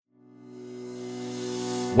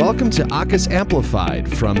Welcome to AAHKS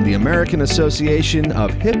Amplified from the American Association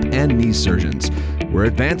of Hip and Knee Surgeons. We're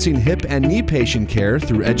advancing hip and knee patient care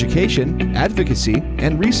through education, advocacy,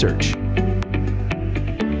 and research.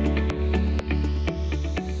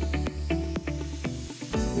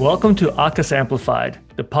 Welcome to AAHKS Amplified,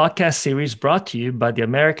 the podcast series brought to you by the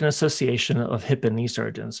American Association of Hip and Knee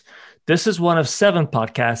Surgeons. This is one of 7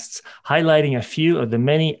 podcasts highlighting a few of the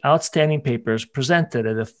many outstanding papers presented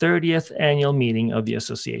at the 30th annual meeting of the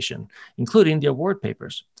association, including the award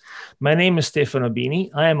papers. My name is Stefano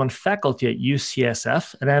Bini. I am on faculty at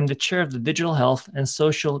UCSF, and I am the chair of the Digital Health and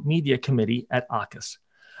Social Media Committee at AAHKS.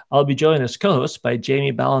 I'll be joined as co-host by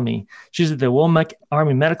Jamie Bellamy. She's at the Womack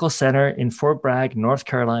Army Medical Center in Fort Bragg, North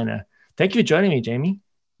Carolina. Thank you for joining me, Jamie.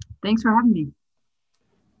 Thanks for having me.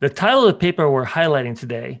 The title of the paper we're highlighting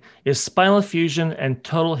today is Spinal Fusion and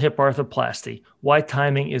Total Hip Arthroplasty, Why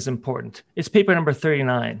Timing is Important. It's paper number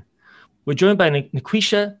 39. We're joined by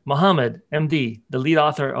Naqisha Mohammed, MD, the lead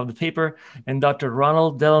author of the paper, and Dr.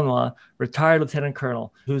 Ronald Delannoy, retired lieutenant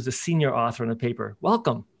colonel, who's the senior author in the paper.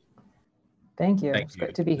 Welcome. Thank you. It's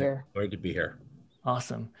great to be here. Great to be here.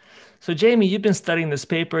 Awesome. So Jamie, you've been studying this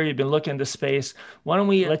paper. You've been looking into space. Why don't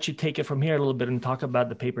we let you take it from here a little bit and talk about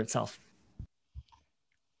the paper itself?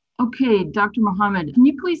 Okay, Dr. Mohammed, can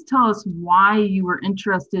you please tell us why you were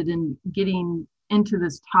interested in getting into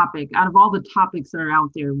this topic? Out of all the topics that are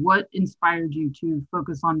out there, what inspired you to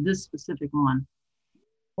focus on this specific one?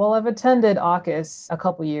 Well, I've attended AAHKS a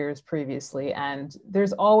couple years previously, and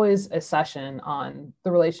there's always a session on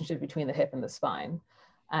the relationship between the hip and the spine.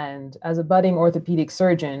 And as a budding orthopedic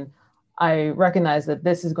surgeon, I recognize that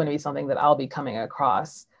this is going to be something that I'll be coming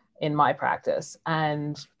across in my practice.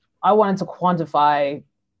 And I wanted to quantify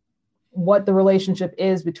what the relationship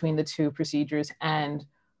is between the two procedures, and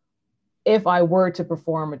if I were to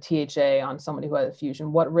perform a THA on somebody who had a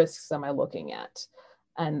fusion, what risks am I looking at?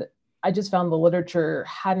 And I just found the literature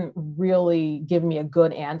hadn't really given me a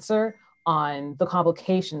good answer on the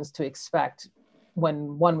complications to expect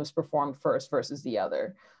when one was performed first versus the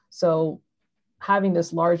other. So having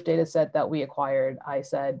this large data set that we acquired, I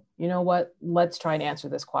said, you know what, let's try and answer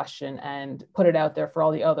this question and put it out there for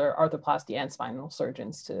all the other arthroplasty and spinal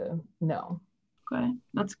surgeons to know. Okay,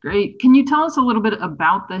 that's great. Can you tell us a little bit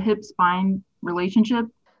about the hip-spine relationship?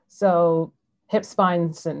 So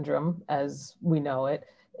hip-spine syndrome, as we know it,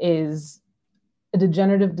 is a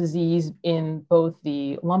degenerative disease in both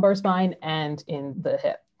the lumbar spine and in the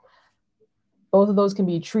hip. Both of those can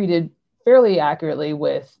be treated fairly accurately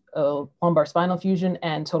with a lumbar spinal fusion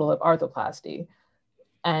and total hip arthroplasty.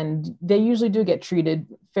 And they usually do get treated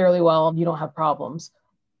fairly well. You don't have problems.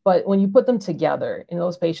 But when you put them together in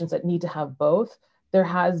those patients that need to have both, there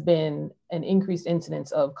has been an increased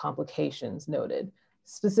incidence of complications noted,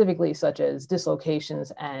 specifically such as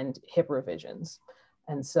dislocations and hip revisions.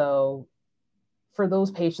 And so for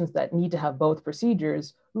those patients that need to have both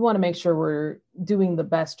procedures, we want to make sure we're doing the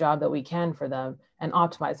best job that we can for them and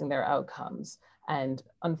optimizing their outcomes. And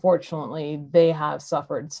unfortunately, they have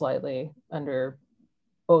suffered slightly under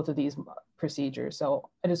both of these procedures. So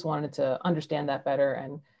I just wanted to understand that better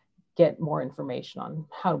and get more information on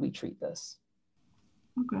how do we treat this.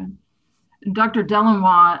 Okay. Dr.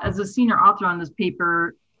 Delannoy, as a senior author on this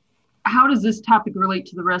paper, how does this topic relate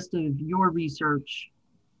to the rest of your research?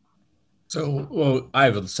 So, well, I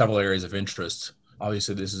have several areas of interest.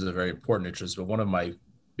 Obviously, this is a very important interest, but one of my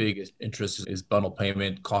biggest interests is bundle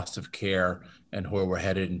payment, cost of care, and where we're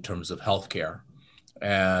headed in terms of healthcare.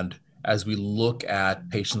 And as we look at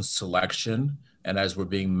patient selection and as we're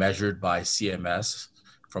being measured by CMS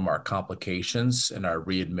from our complications and our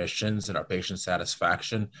readmissions and our patient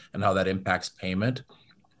satisfaction and how that impacts payment,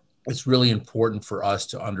 it's really important for us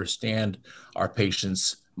to understand our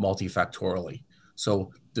patients multifactorially.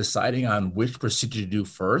 So deciding on which procedure to do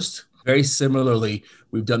first, very similarly,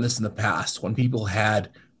 we've done this in the past. When people had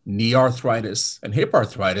knee arthritis and hip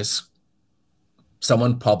arthritis,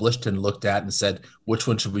 someone published and looked at and said, which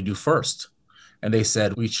one should we do first? And they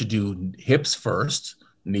said, we should do hips first,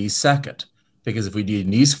 knees second. Because if we did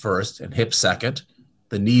knees first and hips second,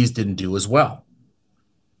 the knees didn't do as well.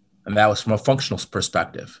 And that was from a functional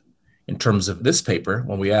perspective. In terms of this paper,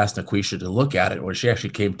 when we asked Naqisha to look at it, when she actually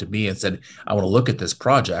came to me and said, I want to look at this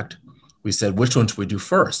project, we said, which one should we do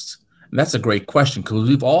first? And that's a great question because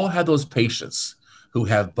we've all had those patients who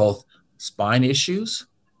have both spine issues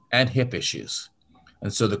and hip issues.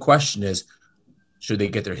 And so the question is, should they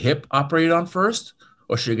get their hip operated on first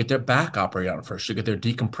or should they get their back operated on first? Should they get their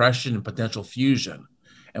decompression and potential fusion?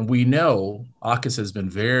 And we know AAHKS has been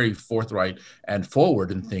very forthright and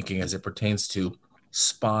forward in thinking as it pertains to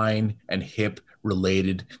spine and hip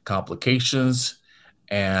related complications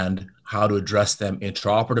and how to address them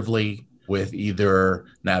intraoperatively with either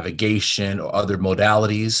navigation or other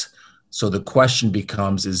modalities. So the question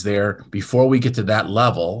becomes, before we get to that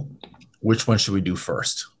level, which one should we do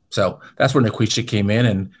first? So that's where Nikwisha came in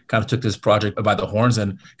and kind of took this project by the horns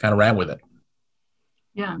and kind of ran with it.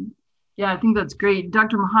 Yeah. Yeah, I think that's great.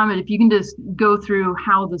 Dr. Muhammad, if you can just go through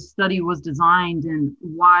how the study was designed and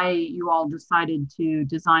why you all decided to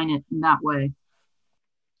design it in that way.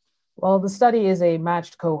 Well, the study is a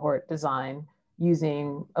matched cohort design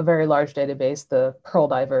using a very large database, the Pearl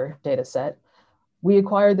Diver data set. We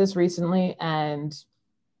acquired this recently, and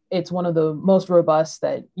it's one of the most robust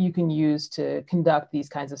that you can use to conduct these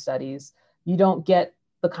kinds of studies. You don't get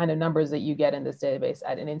the kind of numbers that you get in this database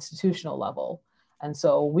at an institutional level. And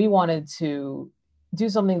so we wanted to do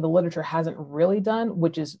something the literature hasn't really done,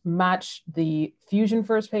 which is match the fusion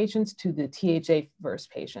first patients to the THA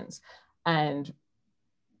first patients and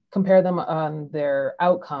compare them on their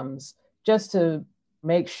outcomes, just to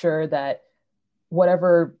make sure that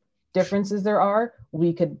whatever differences there are,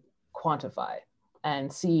 we could quantify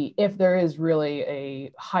and see if there is really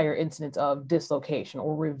a higher incidence of dislocation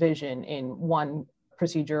or revision in one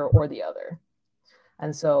procedure or the other.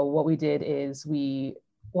 And so what we did is we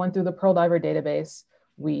went through the Pearl Diver database,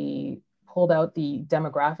 we pulled out the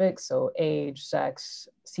demographics, so age, sex,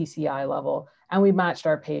 CCI level, and we matched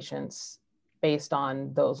our patients based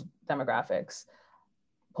on those demographics,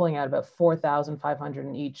 pulling out about 4,500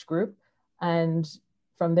 in each group. And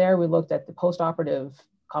from there, we looked at the postoperative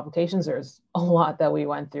complications. There's a lot that we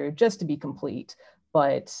went through just to be complete,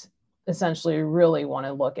 but essentially really want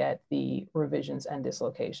to look at the revisions and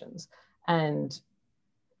dislocations and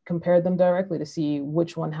compare them directly to see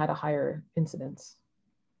which one had a higher incidence.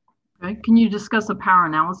 Okay. Can you discuss the power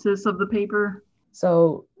analysis of the paper?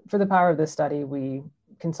 So for the power of this study, we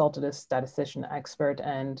consulted a statistician expert,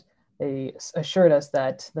 and they assured us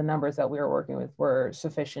that the numbers that we were working with were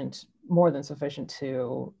sufficient, more than sufficient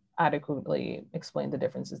to adequately explain the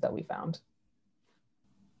differences that we found.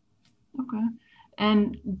 Okay.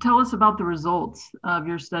 And tell us about the results of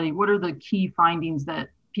your study. What are the key findings that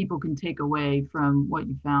people can take away from what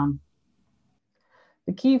you found?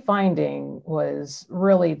 The key finding was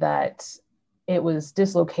really that it was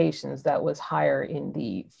dislocations that was higher in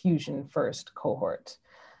the fusion first cohort.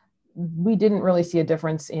 We didn't really see a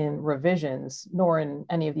difference in revisions, nor in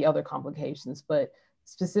any of the other complications, but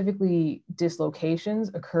specifically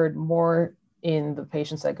dislocations occurred more in the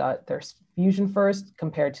patients that got their fusion first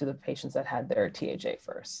compared to the patients that had their THA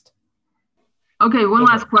first. Okay, one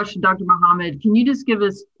last question, Dr. Muhammad. Can you just give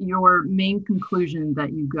us your main conclusion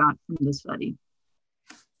that you got from the study?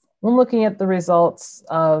 When looking at the results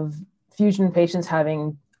of fusion patients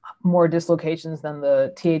having more dislocations than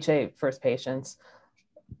the THA first patients,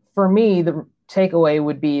 for me, the takeaway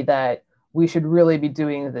would be that we should really be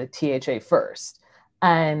doing the THA first.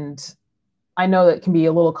 And I know that can be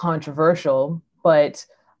a little controversial, but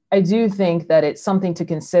I do think that it's something to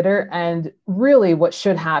consider. And really what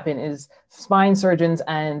should happen is spine surgeons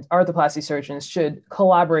and arthroplasty surgeons should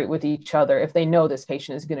collaborate with each other if they know this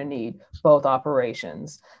patient is going to need both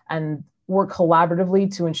operations, and work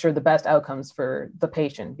collaboratively to ensure the best outcomes for the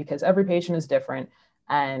patient, because every patient is different.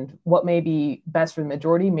 And what may be best for the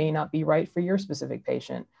majority may not be right for your specific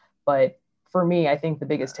patient. But for me, I think the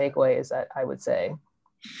biggest takeaway is that I would say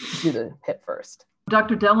do the hip first.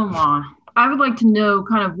 Dr. Delanois, I would like to know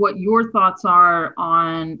kind of what your thoughts are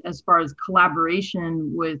on as far as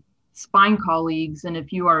collaboration with spine colleagues, and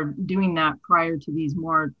if you are doing that prior to these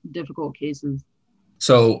more difficult cases.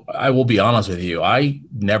 So I will be honest with you, I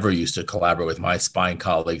never used to collaborate with my spine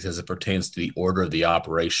colleagues as it pertains to the order of the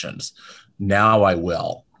operations. Now I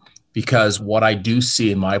will, because what I do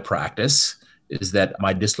see in my practice is that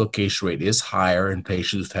my dislocation rate is higher in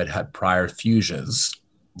patients who've had prior fusions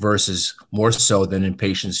versus more so than in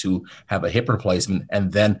patients who have a hip replacement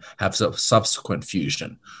and then have subsequent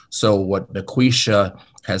fusion. So what Nikwisha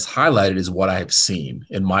has highlighted is what I have seen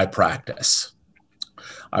in my practice.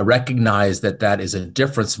 I recognize that that is a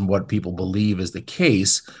difference from what people believe is the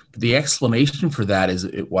case. But the explanation for that is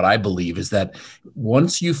what I believe is that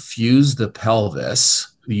once you fuse the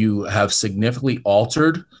pelvis, you have significantly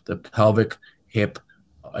altered the pelvic hip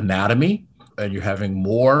anatomy, and you're having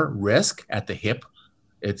more risk at the hip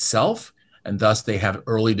itself, and thus they have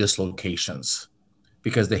early dislocations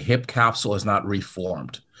because the hip capsule is not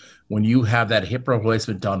reformed. When you have that hip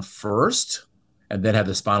replacement done first and then have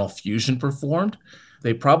the spinal fusion performed,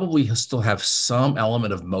 they probably still have some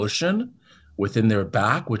element of motion within their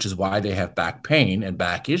back, which is why they have back pain and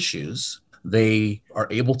back issues. They are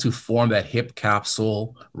able to form that hip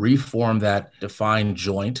capsule, reform that defined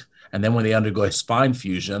joint, and then when they undergo a spine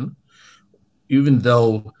fusion, even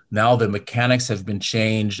though now the mechanics have been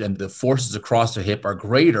changed and the forces across the hip are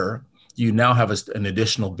greater, you now have an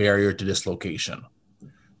additional barrier to dislocation.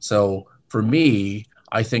 So for me,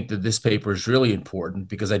 I think that this paper is really important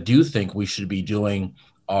because I do think we should be doing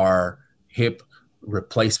our hip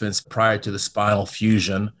replacements prior to the spinal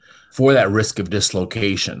fusion for that risk of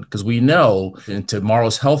dislocation. Because we know in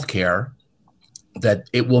tomorrow's healthcare that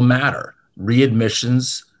it will matter.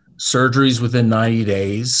 Readmissions, surgeries within 90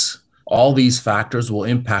 days, all these factors will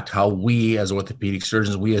impact how we as orthopedic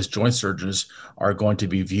surgeons, we as joint surgeons are going to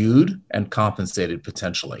be viewed and compensated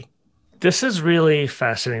potentially. This is really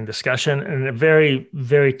fascinating discussion and a very,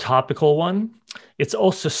 very topical one. It's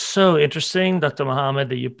also so interesting, Dr. Mohammed,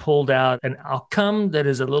 that you pulled out an outcome that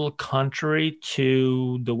is a little contrary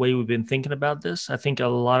to the way we've been thinking about this. I think a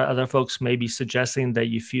lot of other folks may be suggesting that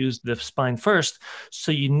you fuse the spine first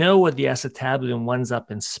so you know where the acetabulum winds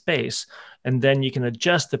up in space, and then you can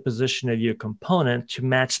adjust the position of your component to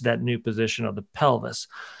match that new position of the pelvis.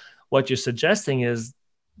 What you're suggesting is,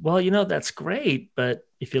 well, that's great, but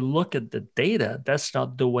if you look at the data, that's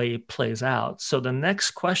not the way it plays out. So the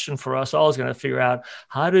next question for us all is going to figure out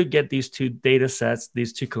how to get these two data sets,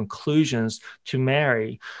 these two conclusions to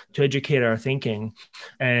marry, to educate our thinking.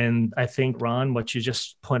 And I think, Ron, what you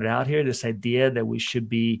just pointed out here, this idea that we should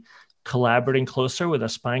be collaborating closer with our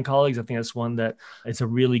spine colleagues, I think that's one that it's a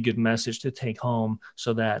really good message to take home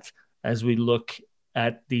so that as we look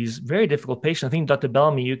at these very difficult patients. I think, Dr.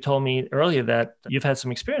 Bellamy, you told me earlier that you've had some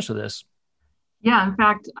experience with this. Yeah, in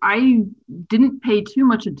fact, I didn't pay too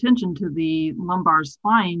much attention to the lumbar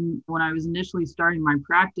spine when I was initially starting my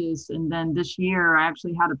practice. And then this year, I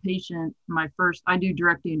actually had a patient, I do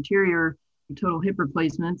direct anterior total hip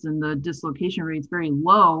replacements, and the dislocation rate's very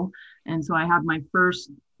low. And so I had my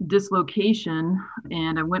first dislocation,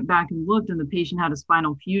 and I went back and looked, and the patient had a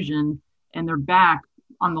spinal fusion, and their back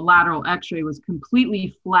on the lateral x-ray was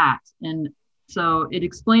completely flat. And so it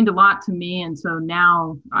explained a lot to me. And so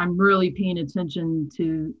now I'm really paying attention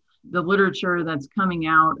to the literature that's coming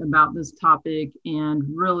out about this topic, and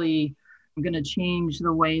really I'm going to change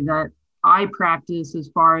the way that I practice as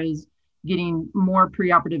far as getting more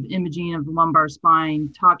preoperative imaging of the lumbar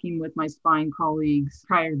spine, talking with my spine colleagues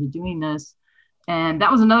prior to doing this. And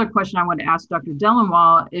that was another question I wanted to ask Dr.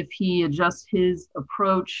 Delannoy, if he adjusts his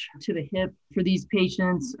approach to the hip for these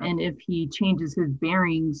patients, and if he changes his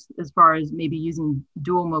bearings as far as maybe using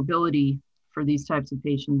dual mobility for these types of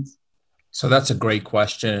patients. So that's a great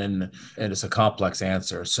question, and it's a complex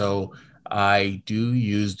answer. So I do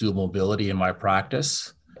use dual mobility in my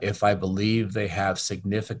practice. If I believe they have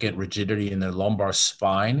significant rigidity in their lumbar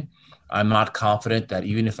spine, I'm not confident that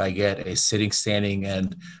even if I get a sitting, standing,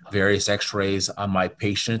 and various x-rays on my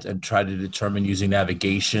patient and try to determine using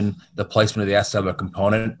navigation, the placement of the acetabulum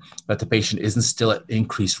component, that the patient isn't still at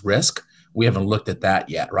increased risk. We haven't looked at that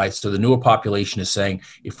yet, right? So the newer population is saying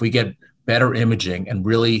if we get better imaging and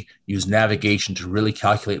really use navigation to really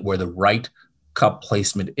calculate where the right cup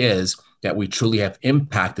placement is, that we truly have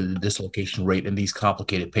impacted the dislocation rate in these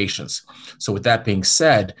complicated patients. So with that being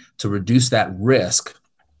said, to reduce that risk,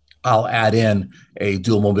 I'll add in a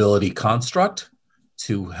dual mobility construct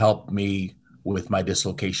to help me with my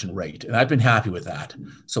dislocation rate. And I've been happy with that.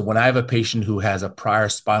 So when I have a patient who has a prior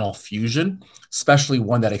spinal fusion, especially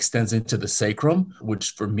one that extends into the sacrum,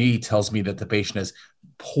 which for me tells me that the patient has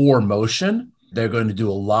poor motion, they're going to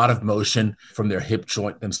do a lot of motion from their hip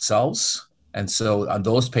joint themselves. And so on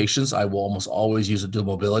those patients, I will almost always use a dual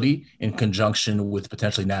mobility in conjunction with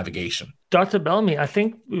potentially navigation. Dr. Bellamy, I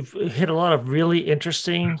think we've hit a lot of really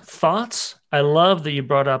interesting thoughts. I love that you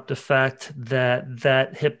brought up the fact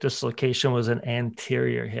that hip dislocation was an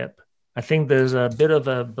anterior hip. I think there's a bit of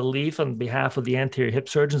a belief on behalf of the anterior hip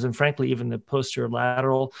surgeons, and frankly, even the posterior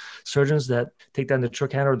lateral surgeons that take down the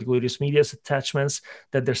trochanter or the gluteus medius attachments,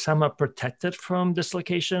 that they're somewhat protected from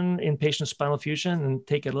dislocation in patient spinal fusion and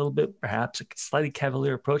take a little bit, perhaps a slightly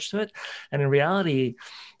cavalier approach to it. And in reality,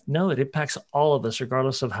 no, it impacts all of us,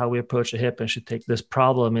 regardless of how we approach a hip, and should take this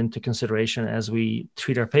problem into consideration as we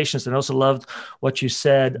treat our patients. And I also loved what you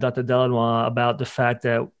said, Dr. Delannoy, about the fact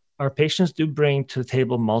that our patients do bring to the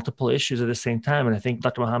table multiple issues at the same time. And I think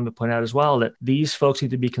Dr. Mohammed pointed out as well that these folks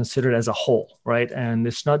need to be considered as a whole, right? And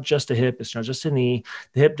it's not just the hip, it's not just the knee,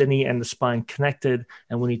 the hip, the knee, and the spine connected.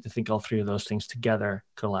 And we need to think all three of those things together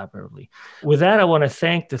collaboratively. With that, I want to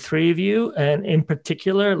thank the three of you, and in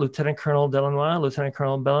particular, Lieutenant Colonel Delannoy, Lieutenant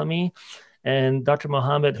Colonel Bellamy, and Dr.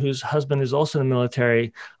 Mohammed, whose husband is also in the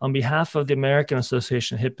military, on behalf of the American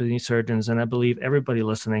Association of Hip and Knee Surgeons, and I believe everybody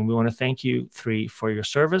listening, we want to thank you three for your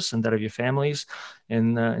service and that of your families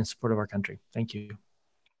in support of our country. Thank you.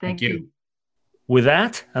 Thank you. With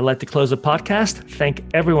that, I'd like to close the podcast, thank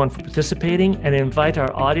everyone for participating, and invite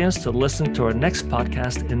our audience to listen to our next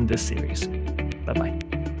podcast in this series. Bye-bye.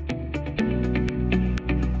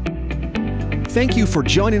 Thank you for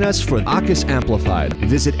joining us for AAHKS Amplified.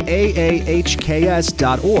 Visit aahks.org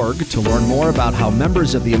to learn more about how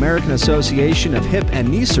members of the American Association of Hip and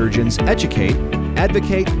Knee Surgeons educate,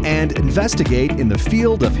 advocate, and investigate in the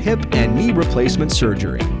field of hip and knee replacement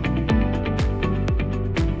surgery.